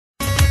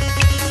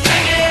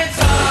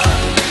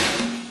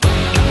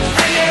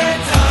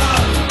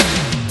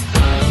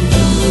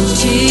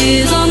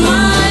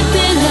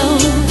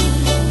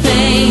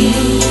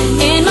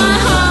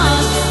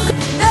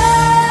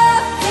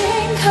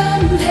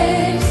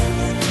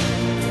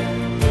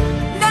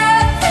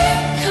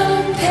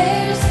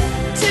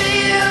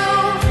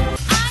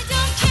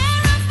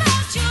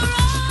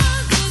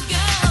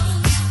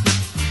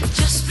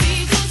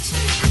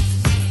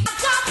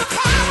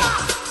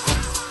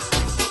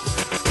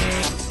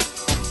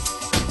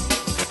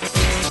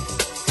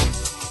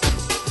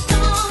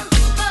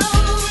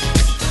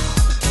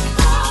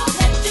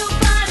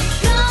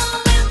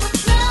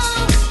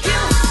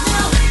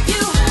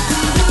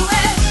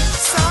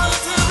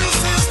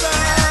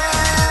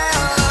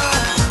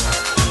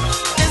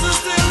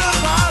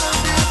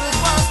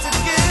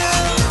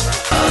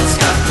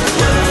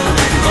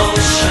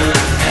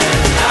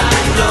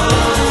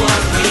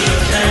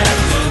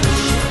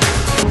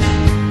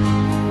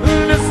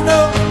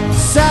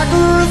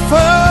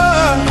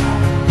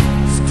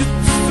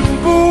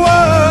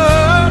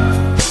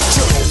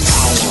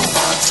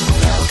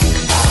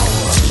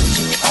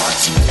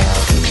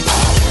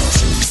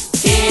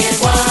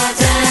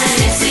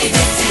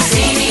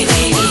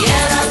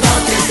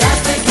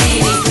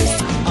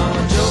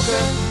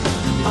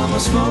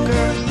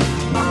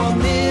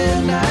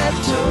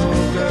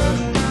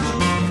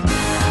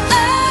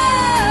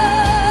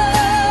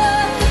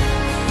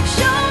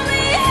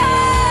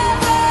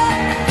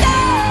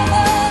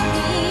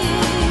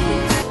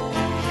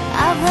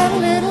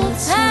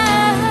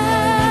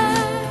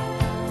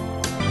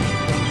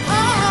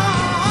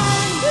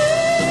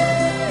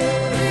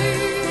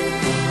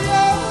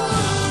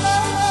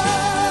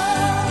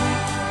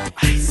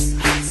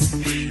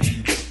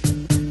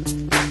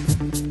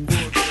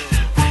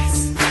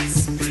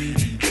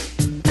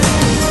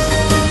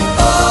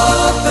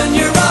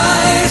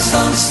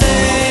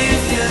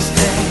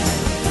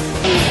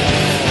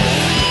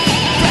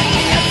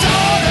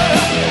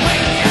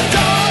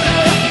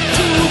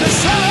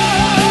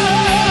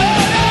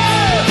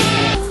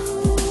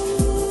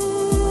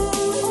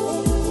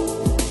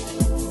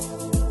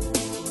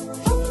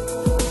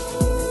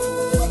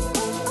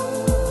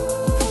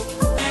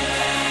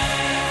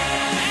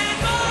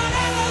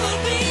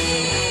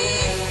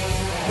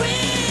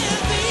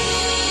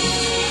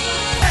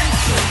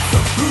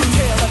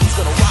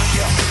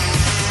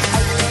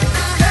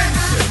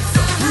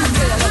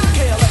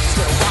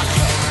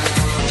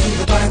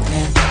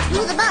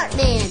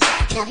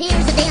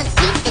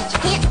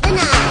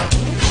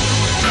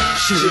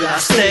Should I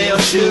stay or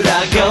should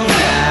I go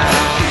now?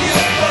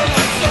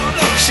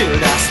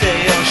 Should I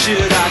stay or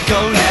should I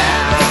go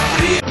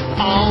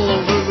now? All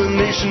over the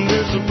nation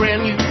there's a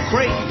brand new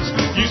craze.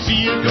 You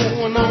see it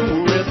going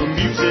on where the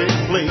music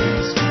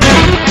plays.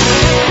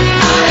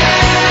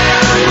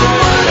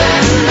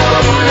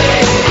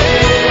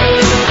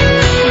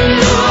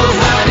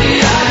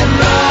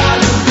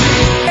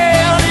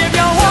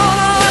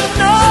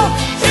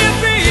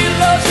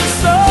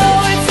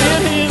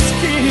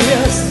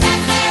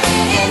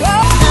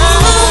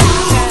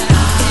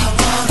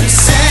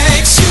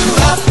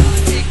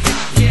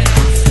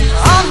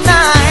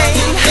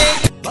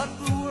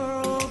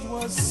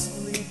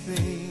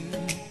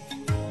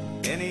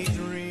 Any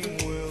dream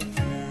will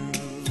do.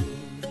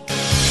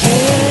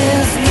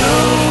 There's no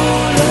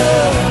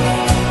love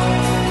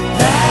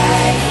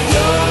like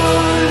your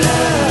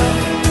love,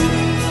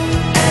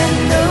 and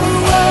no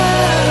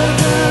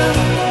other.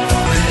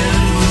 Wind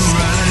will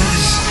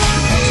rise,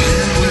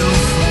 wind will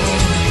fall,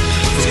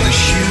 for the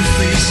sheer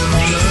face of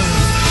love,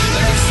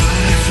 like a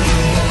flag from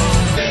the wall.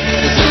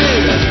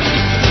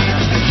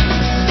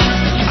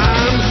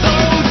 I'm so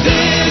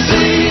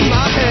dizzy,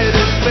 my head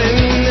is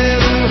spinning.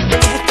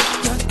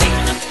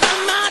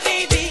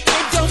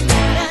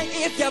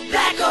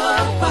 Black or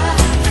white.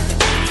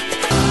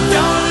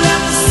 Don't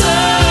let the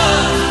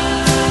sun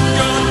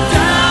go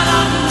down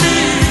on me.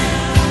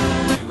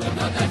 Will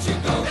not let you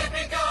go. Let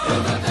me go.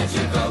 Will not let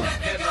you go. Let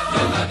me go.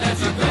 Will not let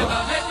you go.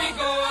 Let me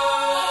go.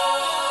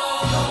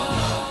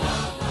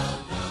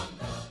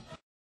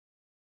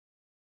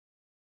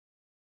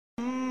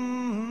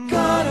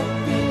 Caught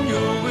up in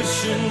your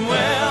wishing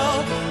well,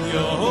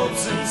 your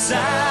hopes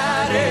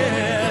inside it.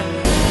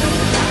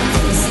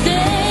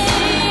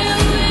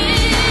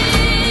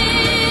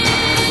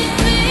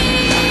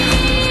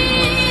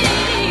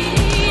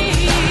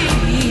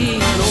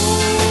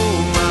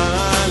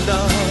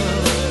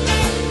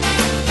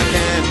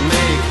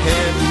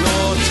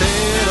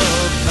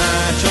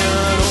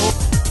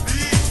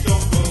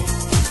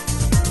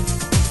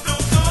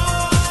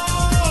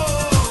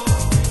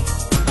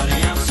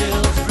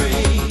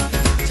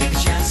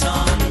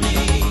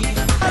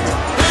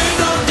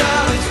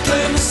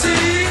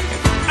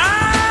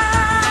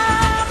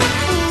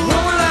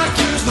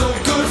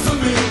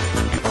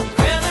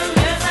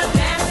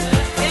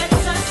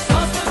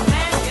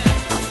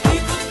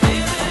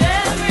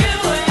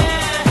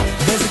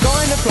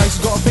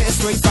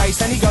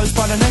 Face, and he goes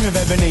by the name of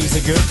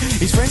Ebenezer Good.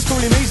 His friends call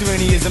him Easer,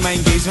 and he is the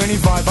main geezer, and he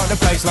vibe up the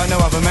place like no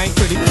other man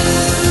could.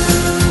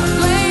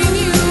 Blame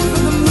you for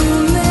the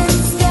moonlit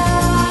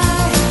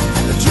sky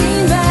and the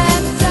dream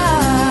that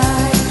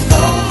died.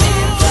 Hold me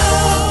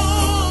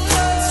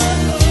close to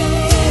me,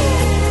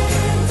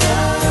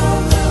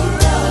 down the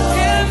road.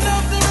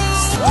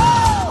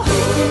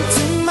 Look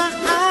into my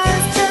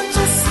eyes, can't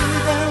you see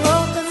they're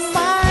open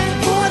wide?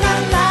 Would I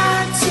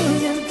lie to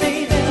you,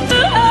 baby?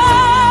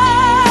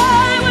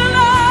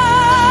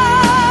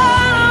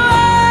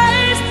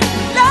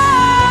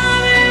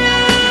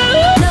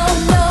 No,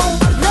 no,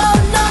 no.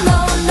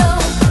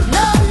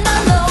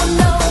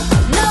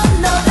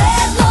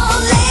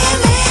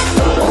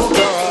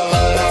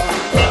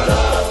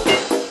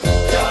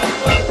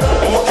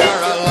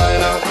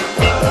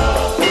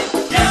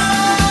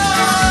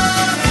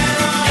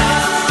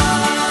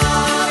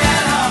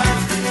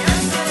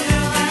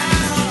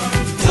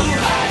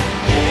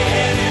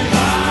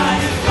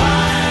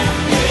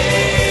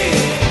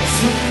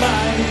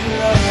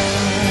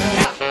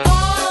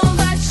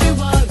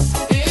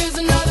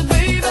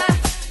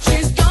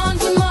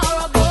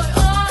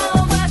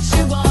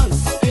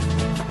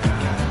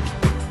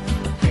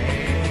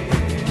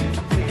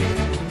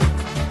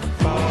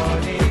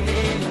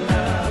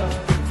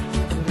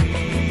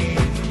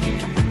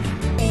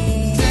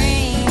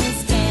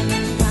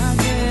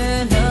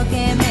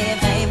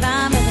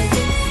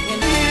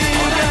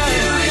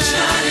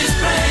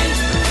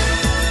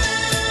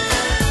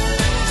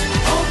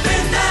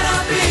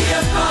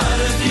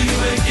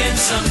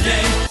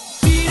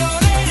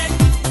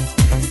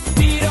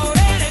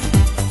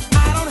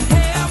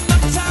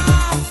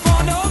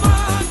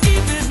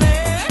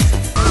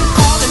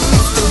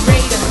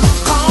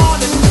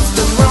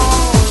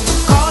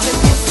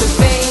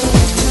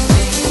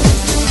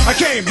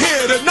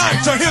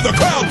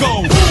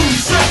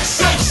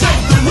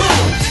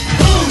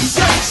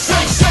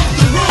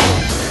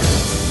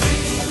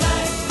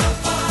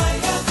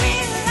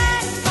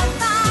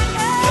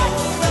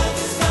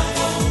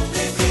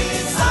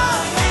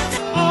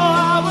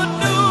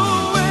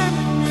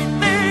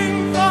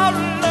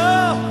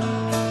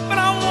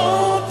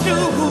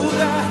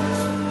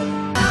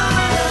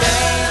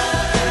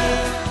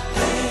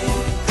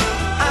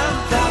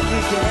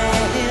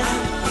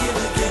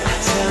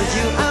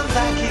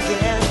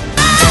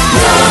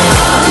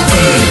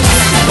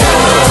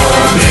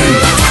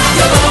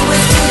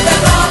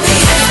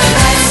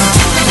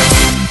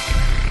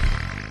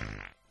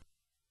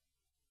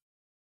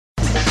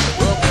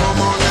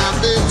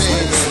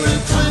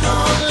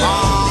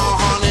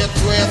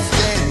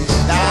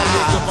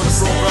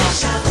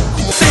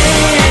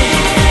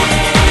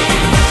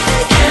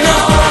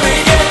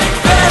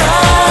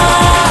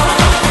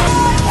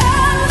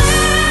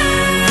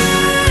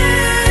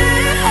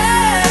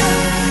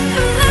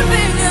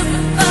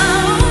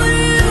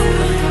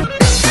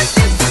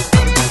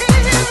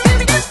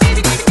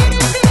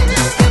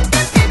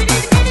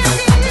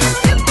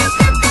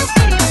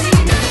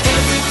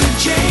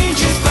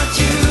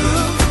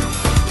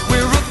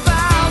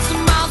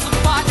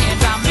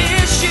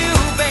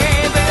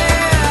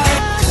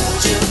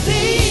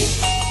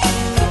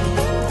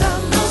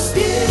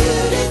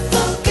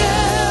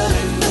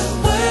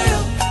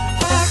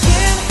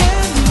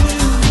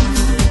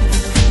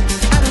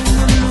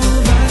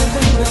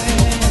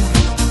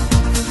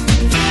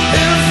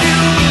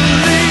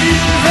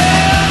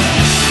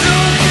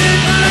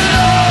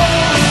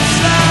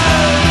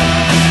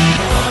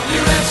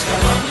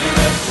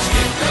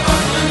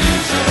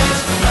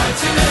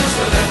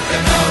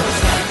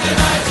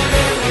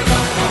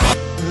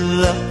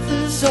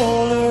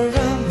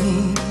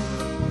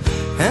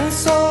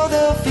 saw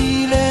the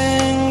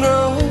feeling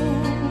grow.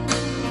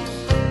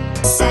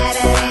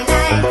 Saturday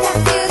night, I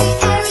feel the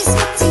air is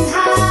getting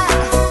hot.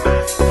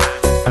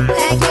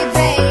 Like me,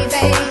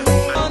 baby.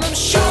 And I'm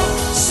sure,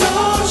 so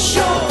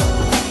sure,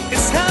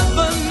 it's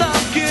heaven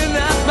knocking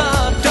at my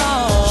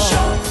door.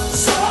 Sure,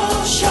 so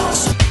sure.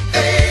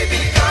 Baby,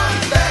 come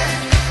back.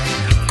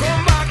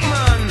 Come back,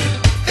 man.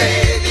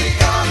 Baby,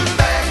 come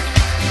back.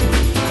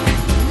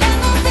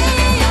 Never be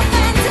a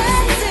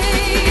fantasy.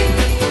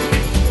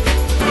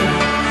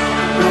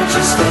 Won't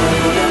you stay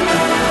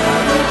another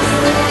day?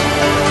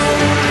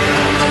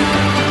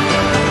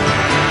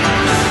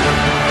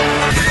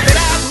 But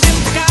I've been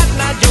forgotten,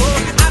 I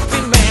joke. I've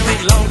been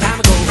married long time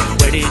ago.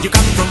 Where did you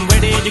come from?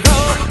 Where did you go?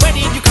 Where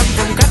did you come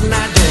from, Cotton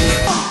Eye Joe?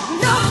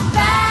 Look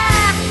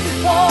back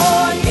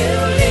before you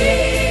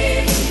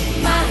leave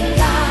my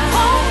life.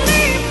 Oh,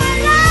 leave my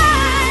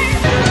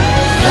life.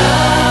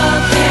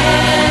 Love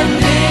can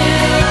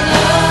build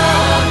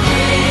love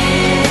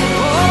in.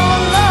 Oh,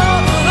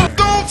 love.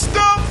 Don't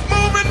stop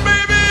moving,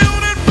 baby.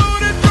 On it,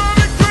 drive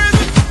it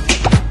crazy.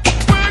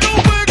 Wiggle,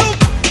 wiggle.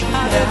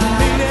 I didn't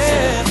mean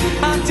it.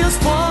 I just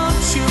want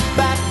you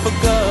back for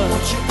good.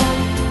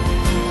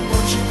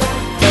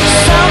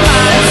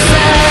 Somebody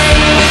say,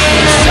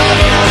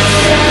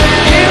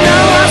 you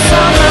know what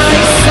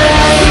somebody say.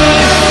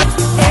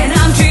 And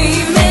I'm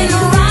dreaming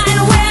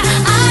right where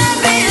I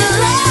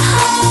belong.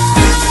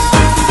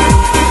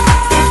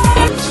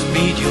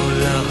 Speed your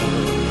love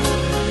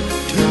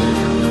to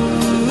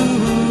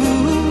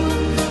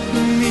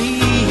me.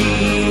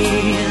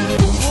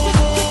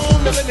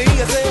 Never need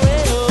to say,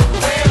 well,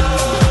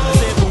 well.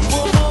 Say, boom,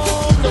 boom,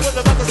 boom. Know what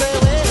the fuck I say,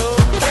 well,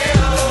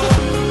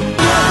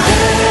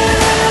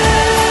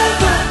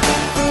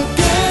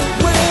 forget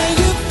where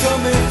you're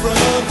coming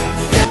from.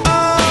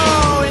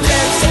 Oh, and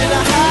let's in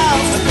a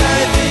house, a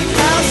very big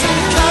house in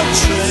the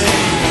country.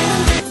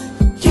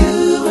 You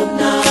are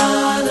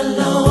not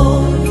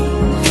alone.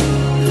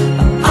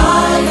 I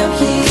am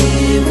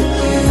here with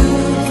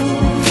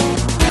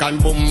you. Kind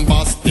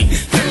bombastic,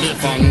 really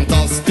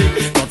fantastic.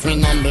 Got me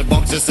on the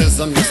box, this is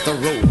a Mr.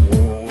 Rowe.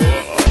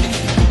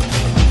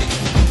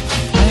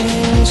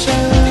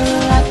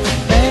 At the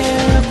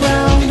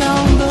fairground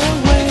on the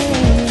way.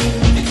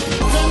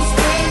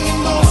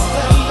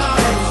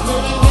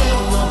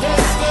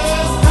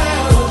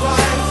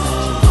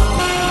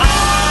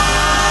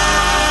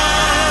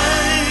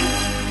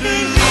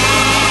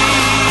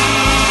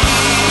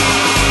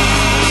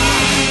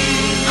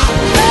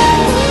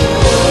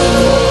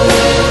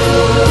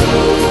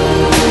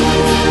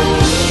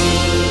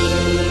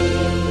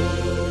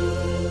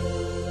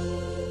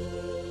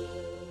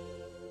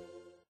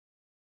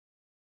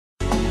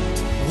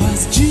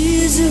 Was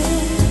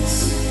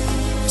Jesus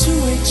to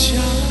a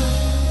child?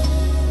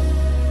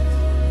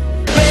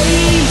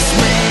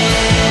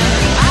 Spaceman,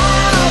 I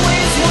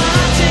always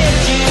wanted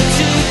you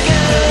to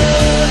go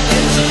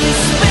into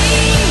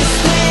space,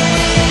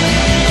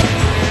 man.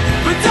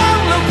 But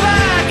don't look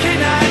back in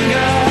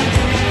anger.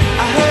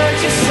 I heard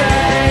you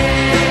say,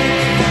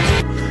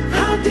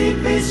 how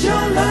deep is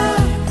your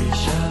love?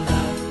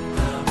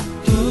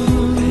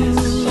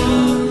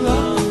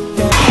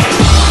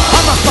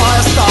 I'm a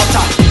fire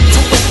starter,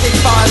 twisted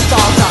fire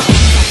starter.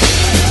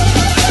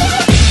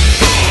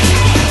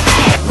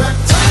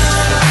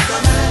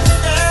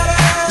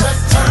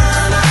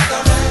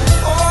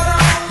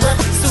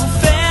 So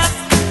fast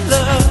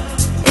love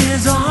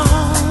is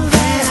all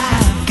that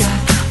I've got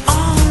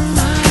on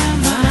my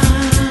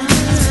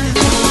mind.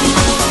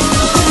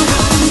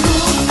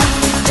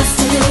 Just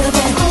a little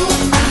bit more.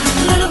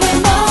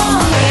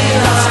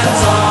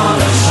 Lines on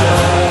the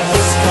shirt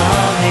is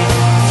coming,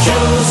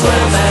 shows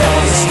where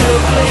makes still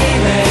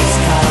makes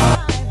come.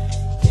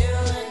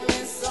 Killing me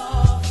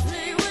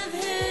softly with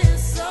his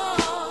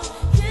song.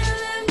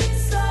 Killing me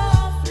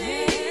softly.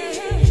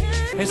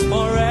 It's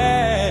forever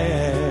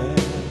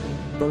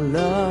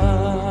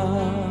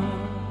love.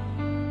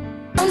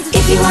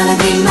 If you wanna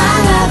be my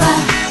lover,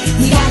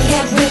 you gotta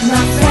get with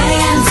my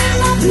friends.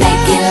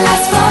 Make it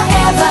last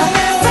forever.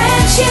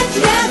 Friendship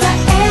never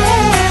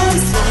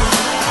ends.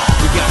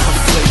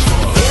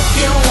 If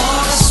you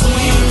wanna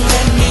swing,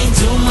 let me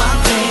do my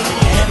thing.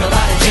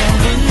 Everybody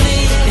jump in me.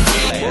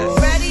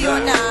 Ready or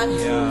not,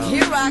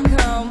 here I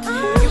come.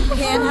 You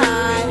can't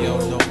hide.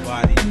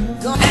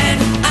 And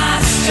I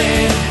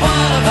said,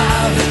 what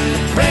about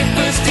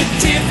breakfast at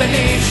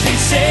Tiffany? She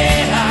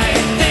said, I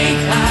think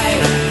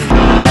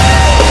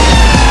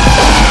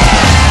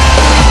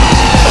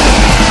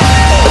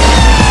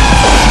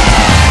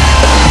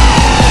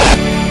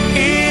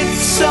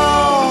it's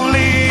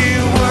only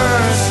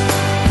words,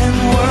 and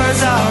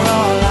words are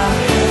all I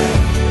heard.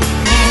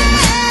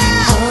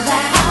 All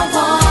that I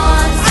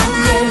want from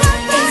you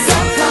is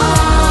a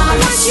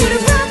promise. You to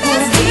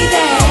always be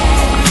there.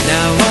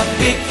 Now what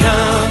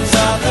becomes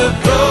of the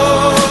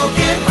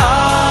broken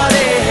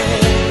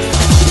hearted?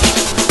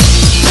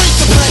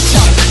 Break the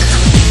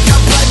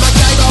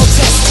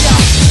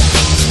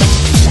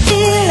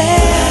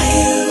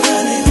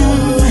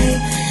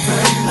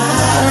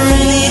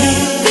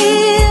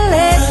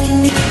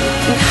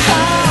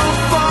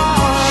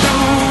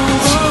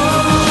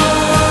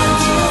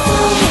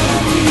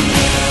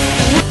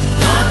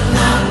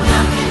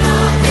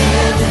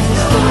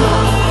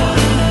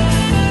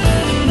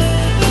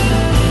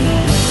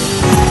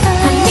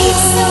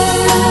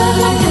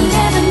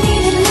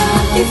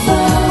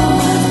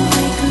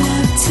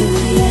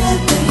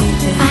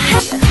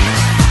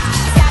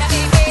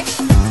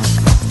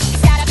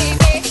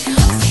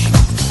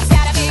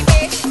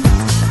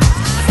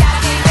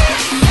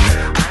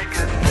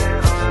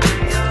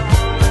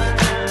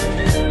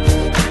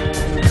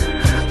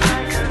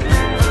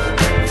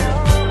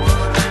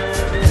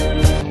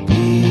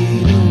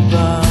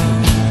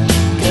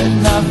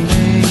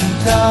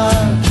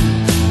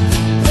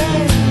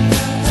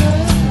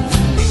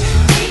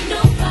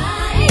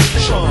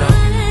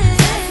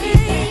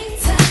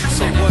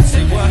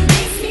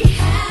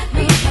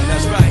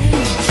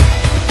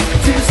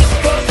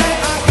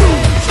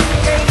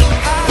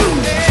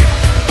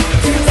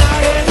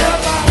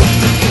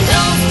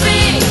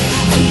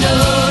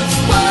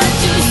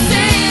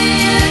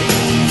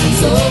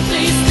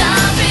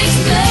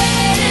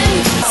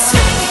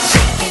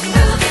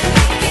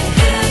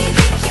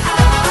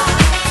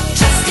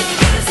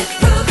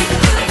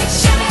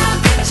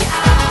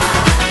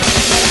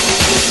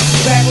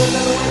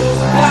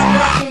like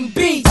rockin'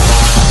 beats.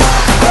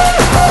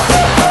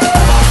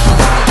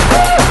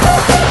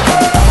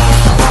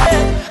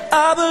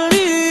 I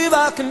believe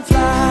I can fly.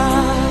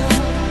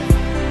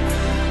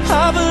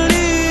 I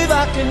believe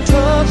I can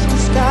touch the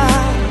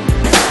sky.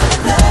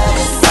 Love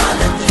is on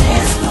the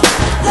dance floor.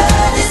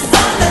 Love is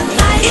on the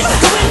night. It's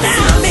going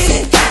down, baby.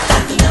 Got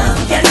that love,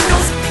 getting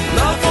those.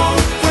 Love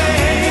won't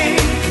fade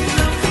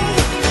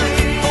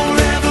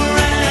forever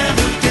and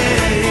a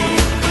day.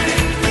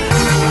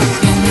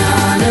 You're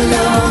not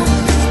alone.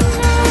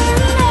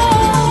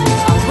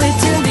 I'll wait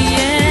till the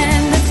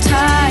end of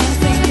time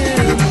for you.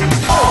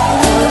 I'll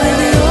be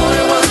the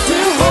only one to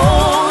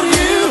hold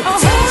you.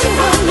 Take you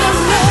from the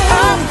love.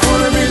 I'm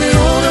gonna be the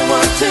only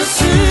one to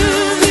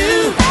soothe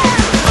you.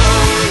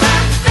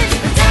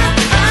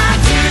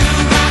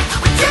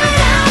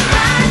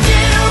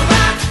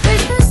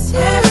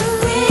 Every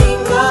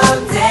single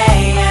day,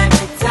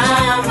 every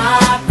time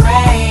I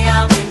pray,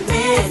 I'll be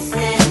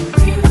missing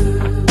you.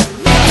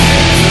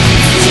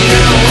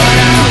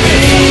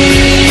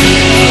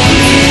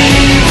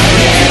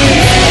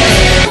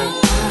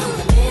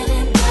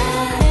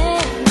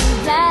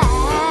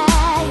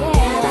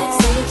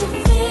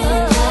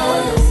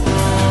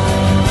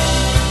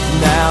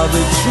 Now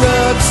the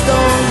drugs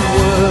don't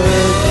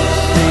work,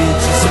 they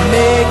just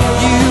make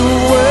you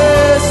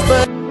worse.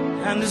 But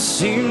and it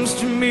seems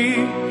to me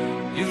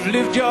you've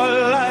lived your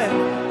life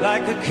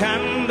like a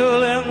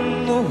candle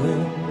in the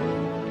wind.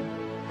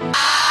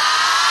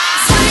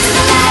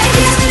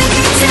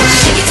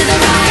 Shake it to the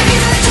right,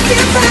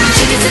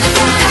 shake it to the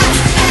right.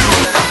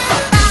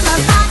 I'm a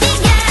Barbie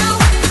girl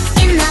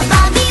in the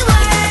Barbie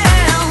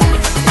world.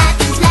 Life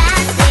is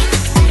plastic,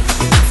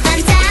 it's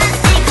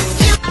fantastic.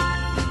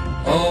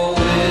 Oh,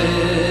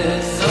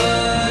 it's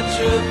such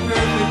a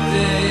perfect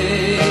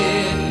day.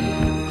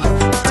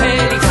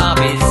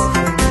 Teletubbies,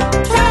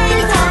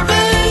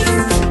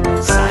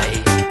 say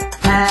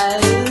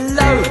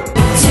hello.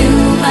 Too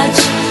much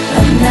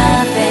of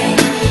nothing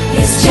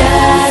is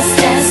just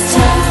as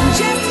tough.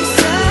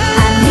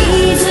 I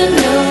need to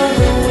know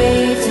the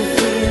way to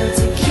feel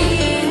to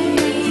keep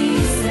me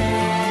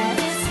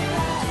satisfied.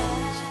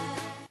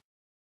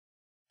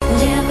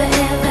 Never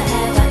ever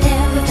have I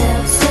ever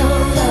felt so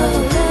low.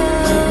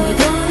 When you're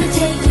gonna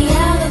take me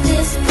out of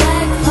this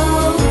black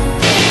hole?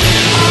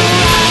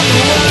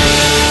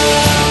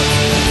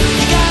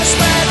 You gotta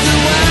spread the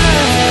word.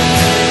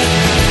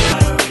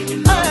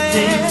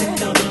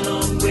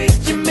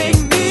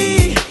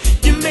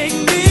 You make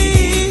me.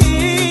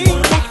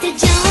 Back to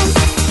Jones,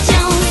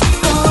 Jones,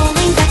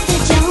 going back to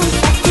Jones,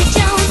 back to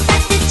Jones,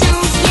 back to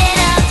Jones. Get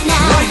up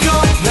now. Wake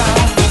up now.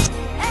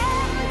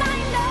 And I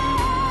know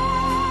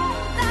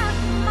that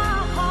my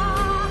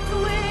heart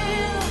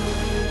will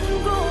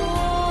go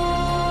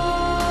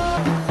on.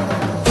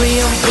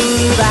 Green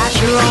blue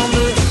Asher on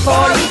the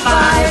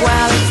 45.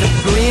 Well, it's a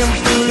green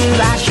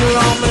blue Asher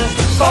on the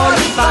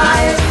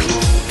 45.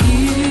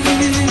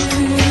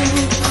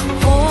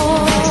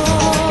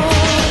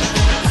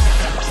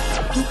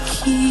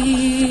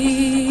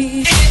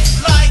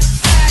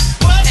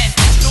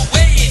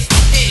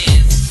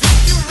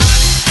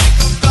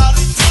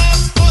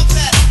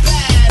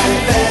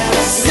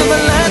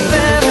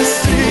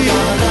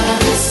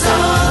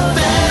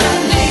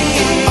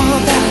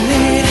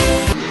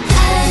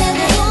 I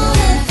never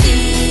wanna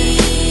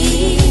be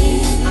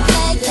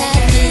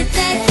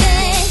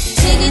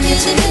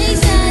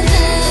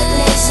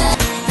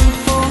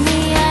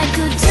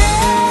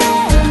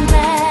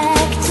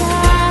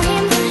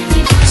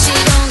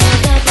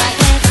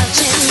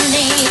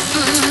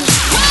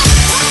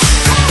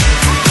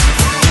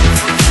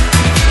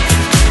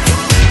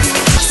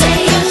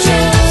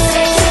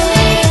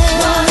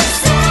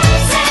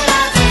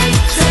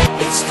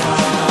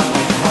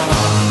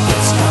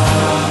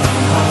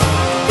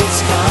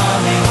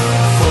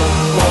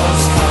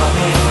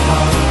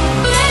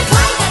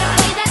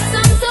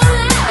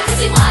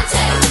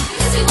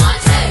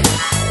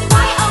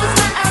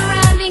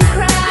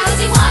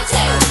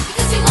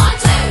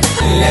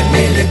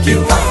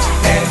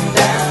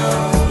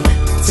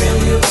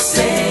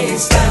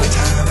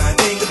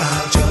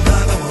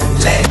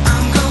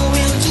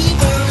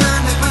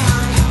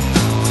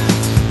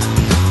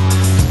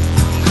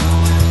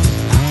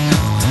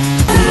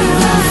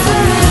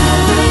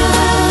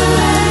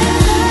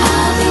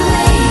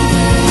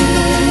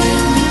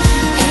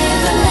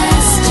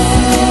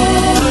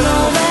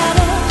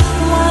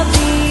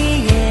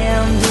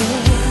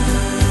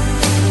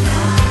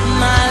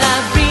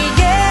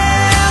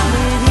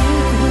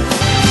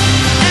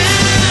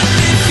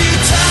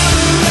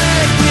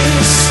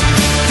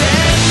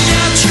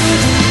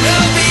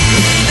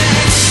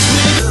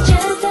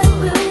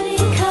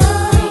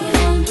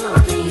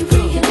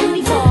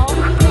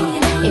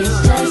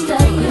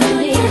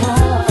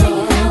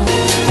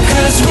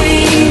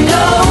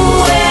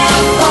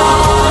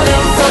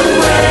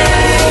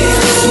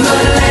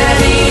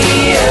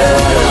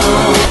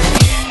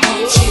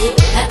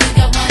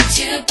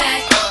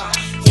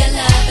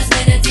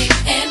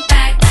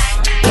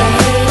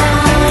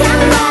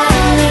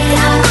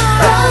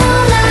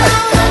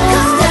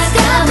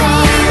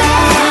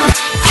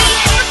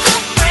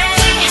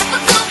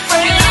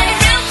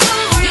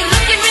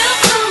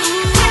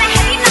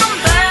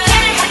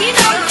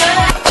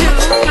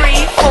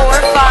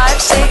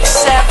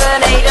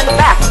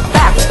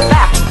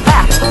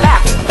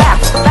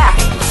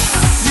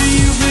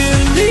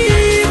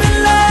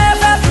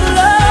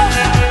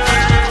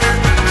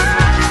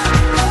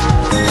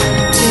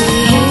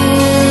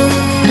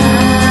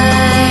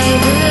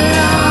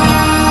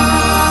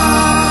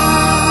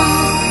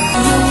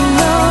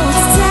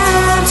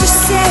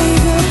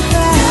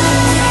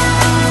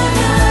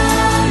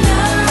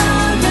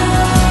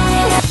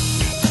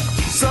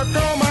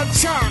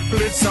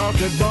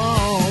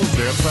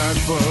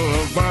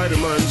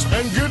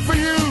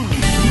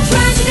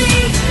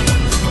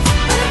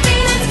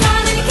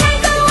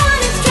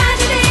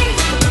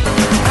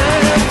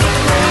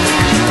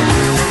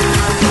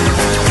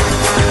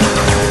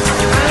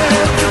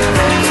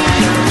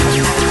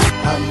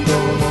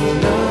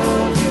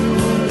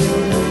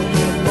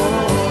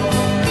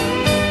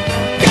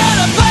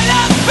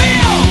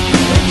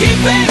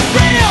Nothing's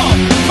real,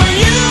 but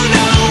you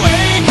know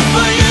it,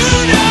 but you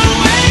know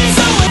it.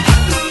 So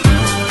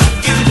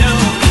you know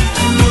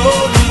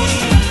me.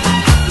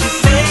 You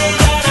say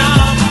that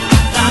I'm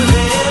not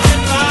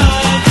living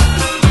right.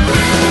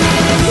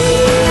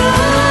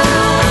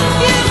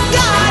 You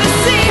gotta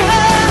see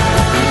her.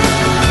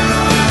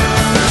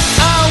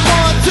 I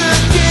want to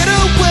get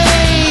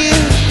away.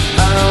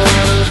 I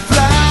wanna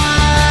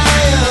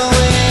fly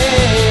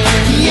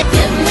away.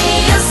 Give me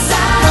a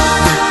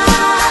sign.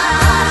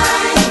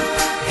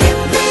 Hit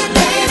me,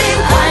 baby,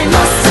 one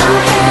more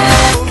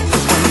time.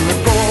 When the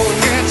going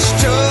gets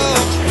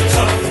tough,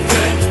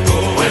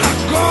 when the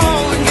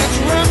going gets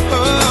rough,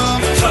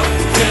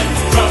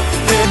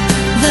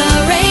 The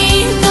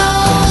rain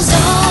goes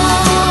on.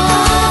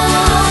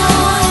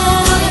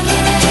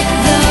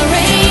 The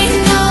rain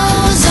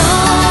goes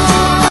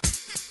on.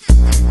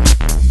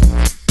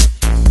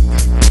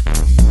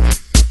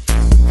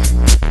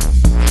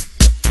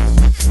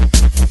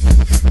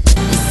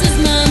 This is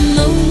my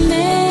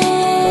moment.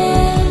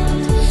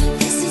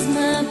 This is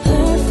my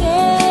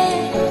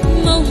perfect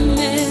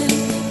moment.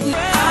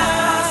 I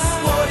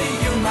swore to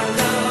you my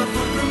love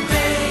would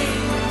remain,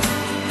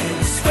 and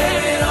I swear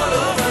it all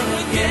over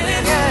again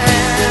and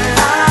again.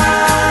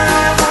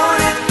 I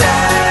want it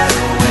that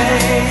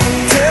way.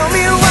 Tell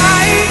me why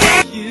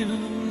you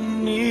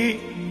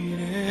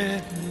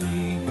needed me.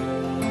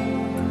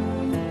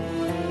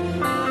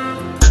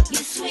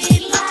 You're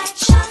sweet like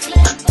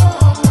chocolate,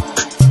 boy.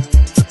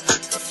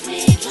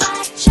 Sweet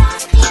like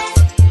chocolate.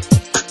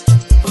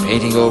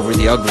 Painting over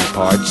the ugly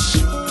parts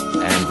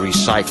and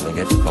recycling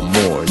it for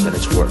more than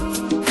it's worth.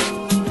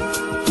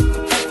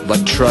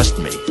 But trust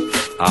me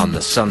on the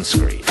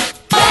sunscreen.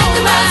 Let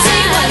the world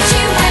see what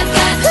you have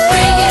got.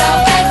 Bring it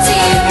all back to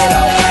you.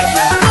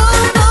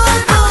 Boom, boom,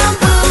 boom,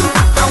 boom.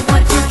 I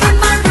want you in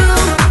my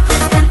room.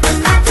 Let's spend the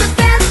night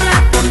together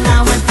from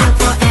now until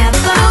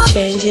forever.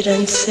 Change it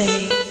and say.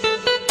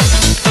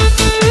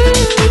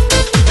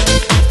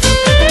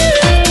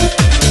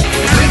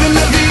 living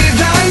la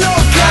vida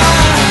loca.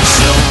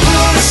 So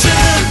push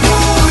and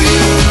pull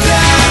you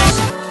down.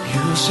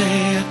 You say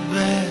it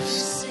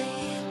best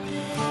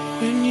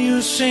when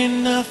you say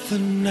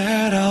nothing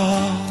at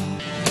all.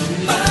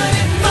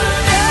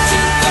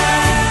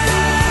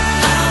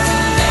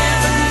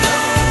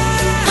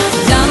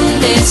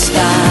 ¿Dónde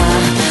está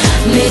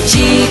mi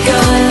chico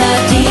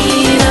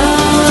latino?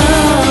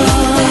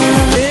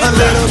 A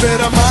little bit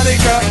of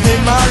Monica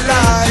in my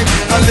life,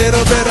 a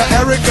little bit of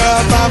Erica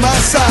by my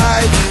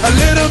side, a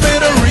little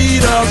bit of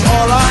Rita's